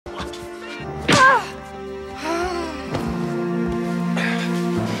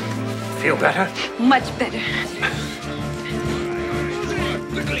Feel better? Much better.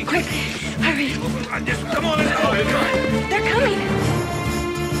 Quick, hurry. Come on, let's go. They're coming.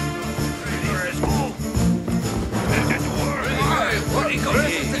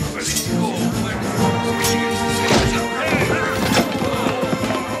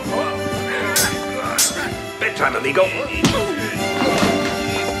 Bedtime, amigo.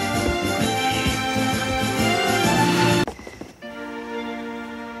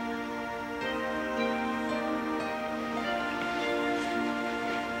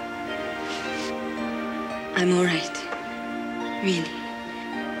 I'm all right. Really.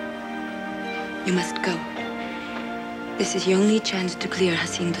 You must go. This is your only chance to clear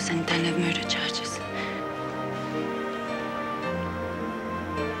Jacinto Santana of murder charges.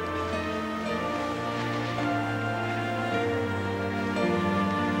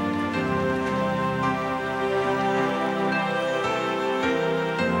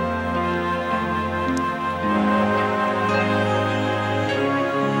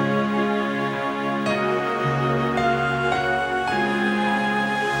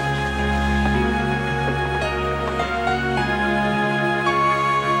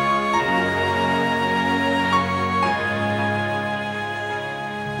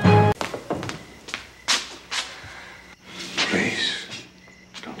 Please,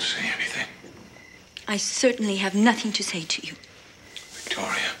 don't say anything. I certainly have nothing to say to you.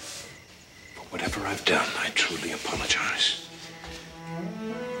 Victoria, for whatever I've done, I truly apologize.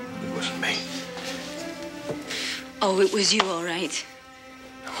 It wasn't me. Oh, it was you, all right.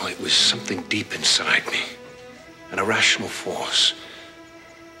 Oh, it was something deep inside me. An irrational force.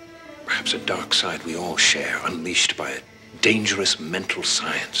 Perhaps a dark side we all share, unleashed by a dangerous mental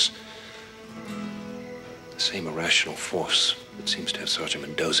science. The same irrational force that seems to have Sergeant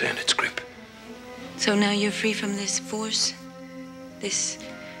Mendoza in its grip. So now you're free from this force? This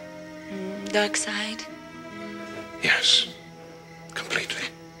dark side? Yes, completely.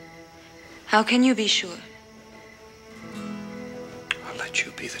 How can you be sure? I'll let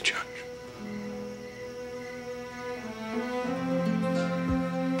you be the judge.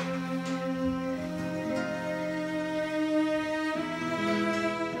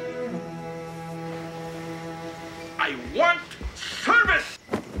 I want service!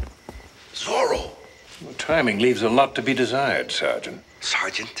 Zorro! Well, timing leaves a lot to be desired, Sergeant.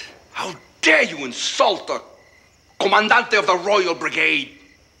 Sergeant, how dare you insult the Comandante of the Royal Brigade?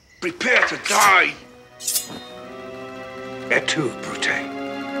 Prepare to die. Et tu, Brute?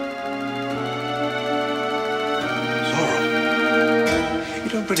 Zorro, You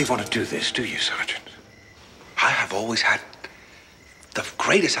don't really want to do this, do you, Sergeant? I have always had the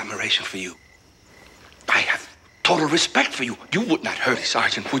greatest admiration for you. I have total respect for you. You would not hurt a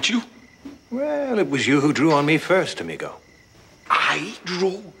sergeant, would you? Well, it was you who drew on me first, amigo. I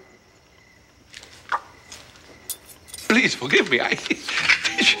drew. Please forgive me.